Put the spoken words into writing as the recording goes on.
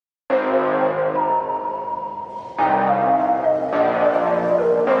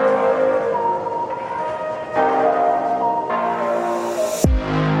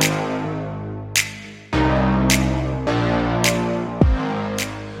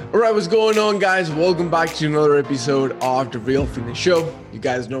All right, what's going on, guys? Welcome back to another episode of The Real Fitness Show. You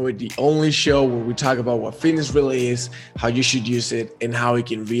guys know it, the only show where we talk about what fitness really is, how you should use it, and how it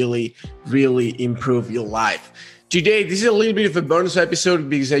can really, really improve your life. Today, this is a little bit of a bonus episode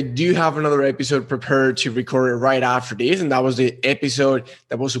because I do have another episode prepared to record it right after this. And that was the episode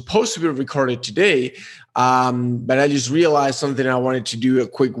that was supposed to be recorded today. But I just realized something. I wanted to do a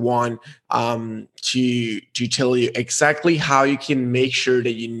quick one to tell you exactly how you can make sure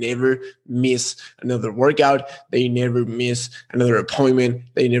that you never miss another workout, that you never miss another appointment,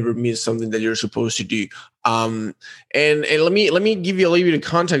 that you never miss something that you're supposed to do. And let me give you a little bit of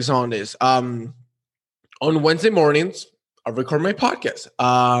context on this. On Wednesday mornings, I record my podcast,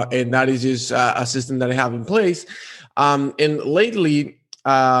 and that is just a system that I have in place. And lately,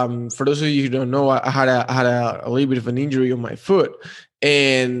 for those of you who don't know, I had a little bit of an injury on my foot,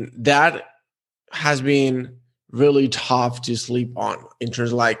 and that has been really tough to sleep on in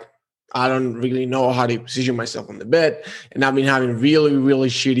terms of like, I don't really know how to position myself on the bed. And I've been having really, really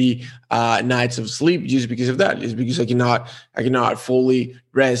shitty nights of sleep just because of that. It's because I cannot fully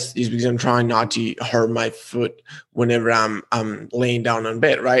rest. It's because I'm trying not to hurt my foot whenever I'm laying down on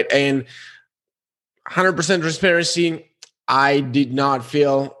bed, right? And 100% transparency, I did not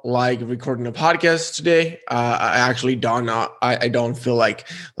feel like recording a podcast today. I actually don't. I don't feel like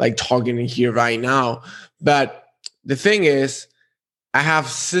talking in here right now. But the thing is, I have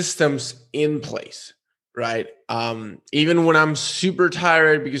systems in place, right? Even when I'm super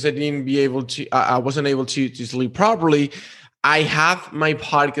tired because I wasn't able to sleep properly, I have my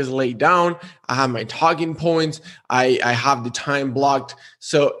podcast laid down. I have my talking points. I have the time blocked.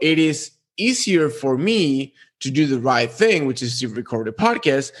 So it is easier for me to do the right thing, which is to record a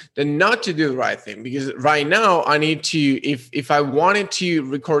podcast, than not to do the right thing. Because right now I need to, if I wanted to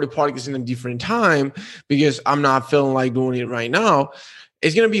record a podcast in a different time, because I'm not feeling like doing it right now,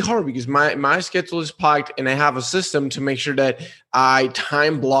 it's going to be hard because my schedule is packed and I have a system to make sure that I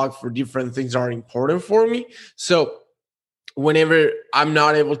time block for different things that are important for me. So whenever I'm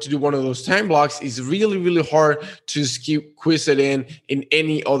not able to do one of those time blocks, it's really, really hard to quiz it in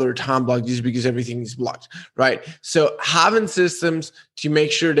any other time block just because everything is blocked, right? So having systems to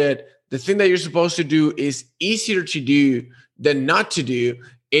make sure that the thing that you're supposed to do is easier to do than not to do,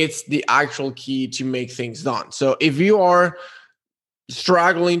 it's the actual key to make things done. So if you are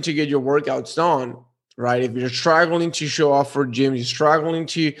struggling to get your workouts done, right? If you're struggling to show off for gym, you're struggling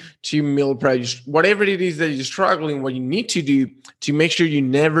to meal prep, whatever it is that you're struggling, what you need to do to make sure you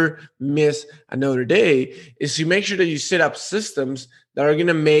never miss another day is to make sure that you set up systems that are going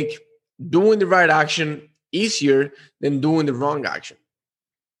to make doing the right action easier than doing the wrong action.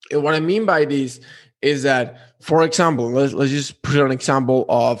 And what I mean by this is that, for example, let's just put an example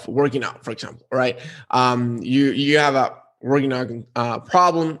of working out, for example, right? You have a working out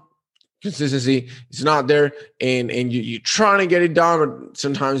problem. Consistency is not there, and you're trying to get it done, but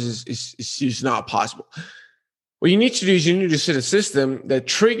sometimes it's just not possible. What you need to do is you need to set a system that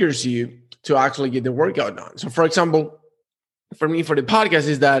triggers you to actually get the workout done. So, for example, for me, for the podcast,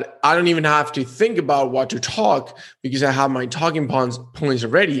 is that I don't even have to think about what to talk because I have my talking points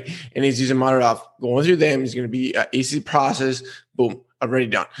already, and it's just a matter of going through them. It's going to be an easy process. Boom. Already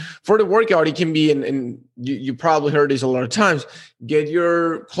done. For the workout, it can be, and you probably heard this a lot of times, get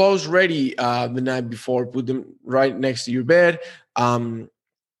your clothes ready the night before, put them right next to your bed,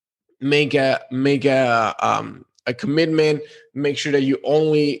 make a commitment, make sure that you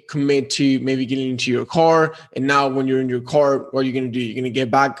only commit to maybe getting into your car. And now when you're in your car, what are you going to do? You're going to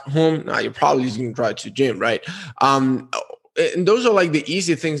get back home? No, you're probably just going to drive to the gym, right? And those are like the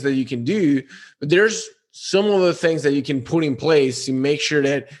easy things that you can do, but there's some of the things that you can put in place to make sure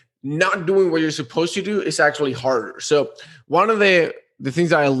that not doing what you're supposed to do is actually harder. So one of the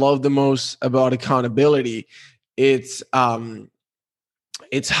things that I love the most about accountability, it's how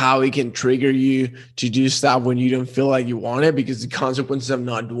it can trigger you to do stuff when you don't feel like you want it, because the consequences of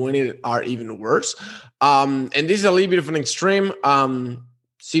not doing it are even worse. And this is a little bit of an extreme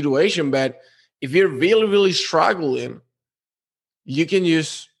situation, but if you're really, really struggling, you can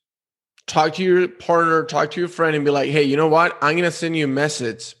use talk to your partner, talk to your friend and be like, hey, you know what? I'm going to send you a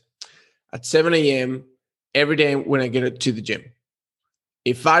message at 7 a.m. every day when I get to the gym.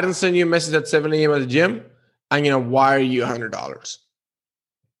 If I don't send you a message at 7 a.m. at the gym, I'm going to wire you $100.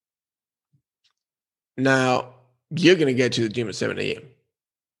 Now, you're going to get to the gym at 7 a.m.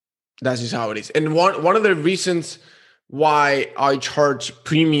 That's just how it is. And one of the reasons why I charge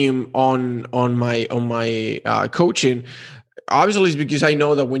premium on my coaching, obviously, is because I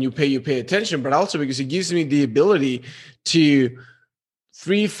know that when you pay attention, but also because it gives me the ability to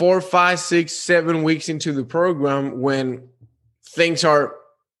 3, 4, 5, 6, 7 weeks into the program, when things are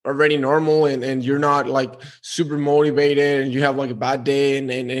already normal and you're not like super motivated and you have like a bad day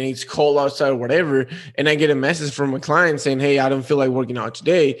and it's cold outside or whatever, and I get a message from a client saying, hey, I don't feel like working out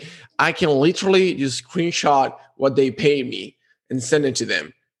today, I can literally just screenshot what they paid me and send it to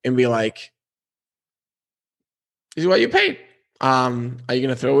them and be like, this is what you paid. Are you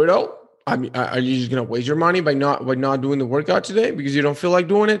gonna throw it out? I mean, are you just gonna waste your money by not doing the workout today because you don't feel like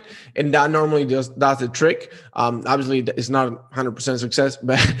doing it? And that normally that's the trick. Obviously, it's not 100% success,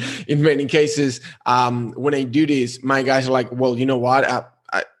 but in many cases, when I do this, my guys are like, well, you know what?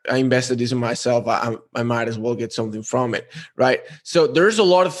 I invested this in myself. I might as well get something from it, right? So there's a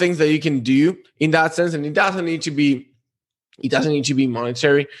lot of things that you can do in that sense, and it doesn't need to be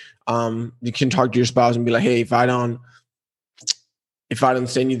monetary. You can talk to your spouse and be like, hey, if I don't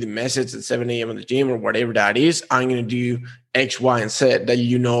send you the message at 7 a.m. in the gym or whatever that is, I'm going to do X, Y, and Z that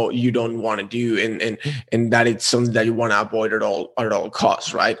you don't want to do, and that it's something that you want to avoid at all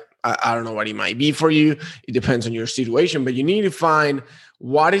costs, right? I don't know what it might be for you. It depends on your situation, but you need to find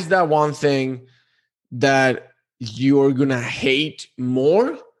what is that one thing that you're going to hate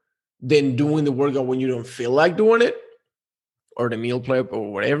more than doing the workout when you don't feel like doing it, or the meal prep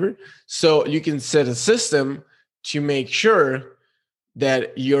or whatever. So you can set a system to make sure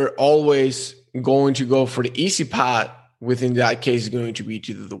that you're always going to go for the easy path. Within that case, is going to be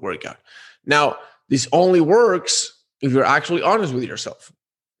to do the workout. Now, this only works if you're actually honest with yourself,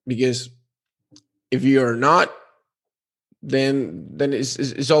 because if you're not, then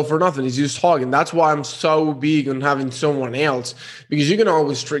it's all for nothing. It's just talk. And that's why I'm so big on having someone else, because you can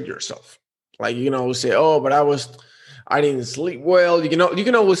always trick yourself. Like, you can always say, oh, but I didn't sleep well. You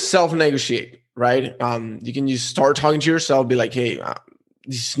can always self-negotiate. Right. You can just start talking to yourself, be like, hey,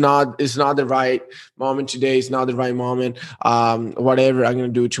 it's not the right moment today. It's not the right moment. Whatever, I'm going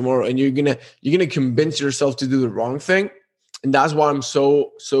to do it tomorrow. And you're going to convince yourself to do the wrong thing. And that's why I'm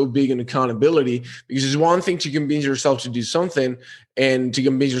so big on accountability, because it's one thing to convince yourself to do something and to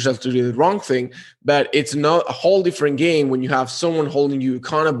convince yourself to do the wrong thing, but it's not a whole different game when you have someone holding you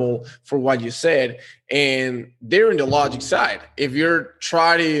accountable for what you said, and they're in the logic side. If you're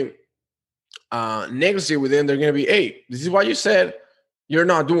trying to negotiate with them, they're going to be, hey, this is what you said, you're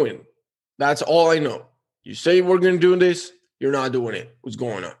not doing. That's all I know. You say we're going to do this, you're not doing it. What's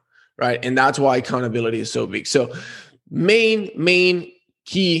going on? Right. And that's why accountability is so big. So main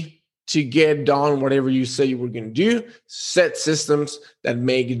key to get done whatever you say you were going to do, set systems that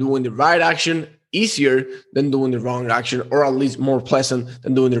make doing the right action easier than doing the wrong action, or at least more pleasant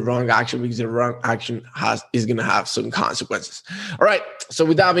than doing the wrong action, because the wrong action is going to have some consequences. All right. So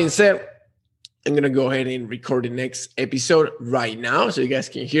with that being said, I'm going to go ahead and record the next episode right now so you guys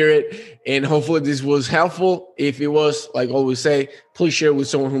can hear it. And hopefully this was helpful. If it was, like I always say, please share with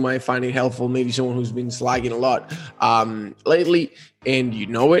someone who might find it helpful. Maybe someone who's been slacking a lot lately, and you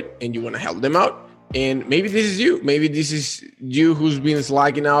know it, and you want to help them out. And maybe this is you. Maybe this is you who's been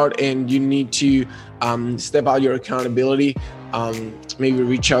slacking out, and you need to step out your accountability. Maybe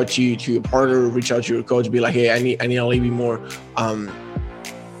reach out to your partner, reach out to your coach, be like, hey, I need a little bit more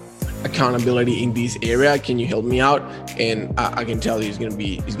accountability in this area. Can you help me out? And I can tell you it's gonna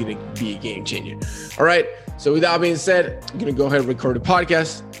be a game changer. All right. So with that being said, I'm gonna go ahead and record a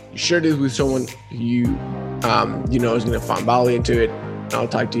podcast. You share this with someone you know is gonna find value into it. And I'll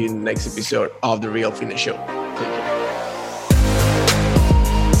talk to you in the next episode of The Real Fitness Show. Take care.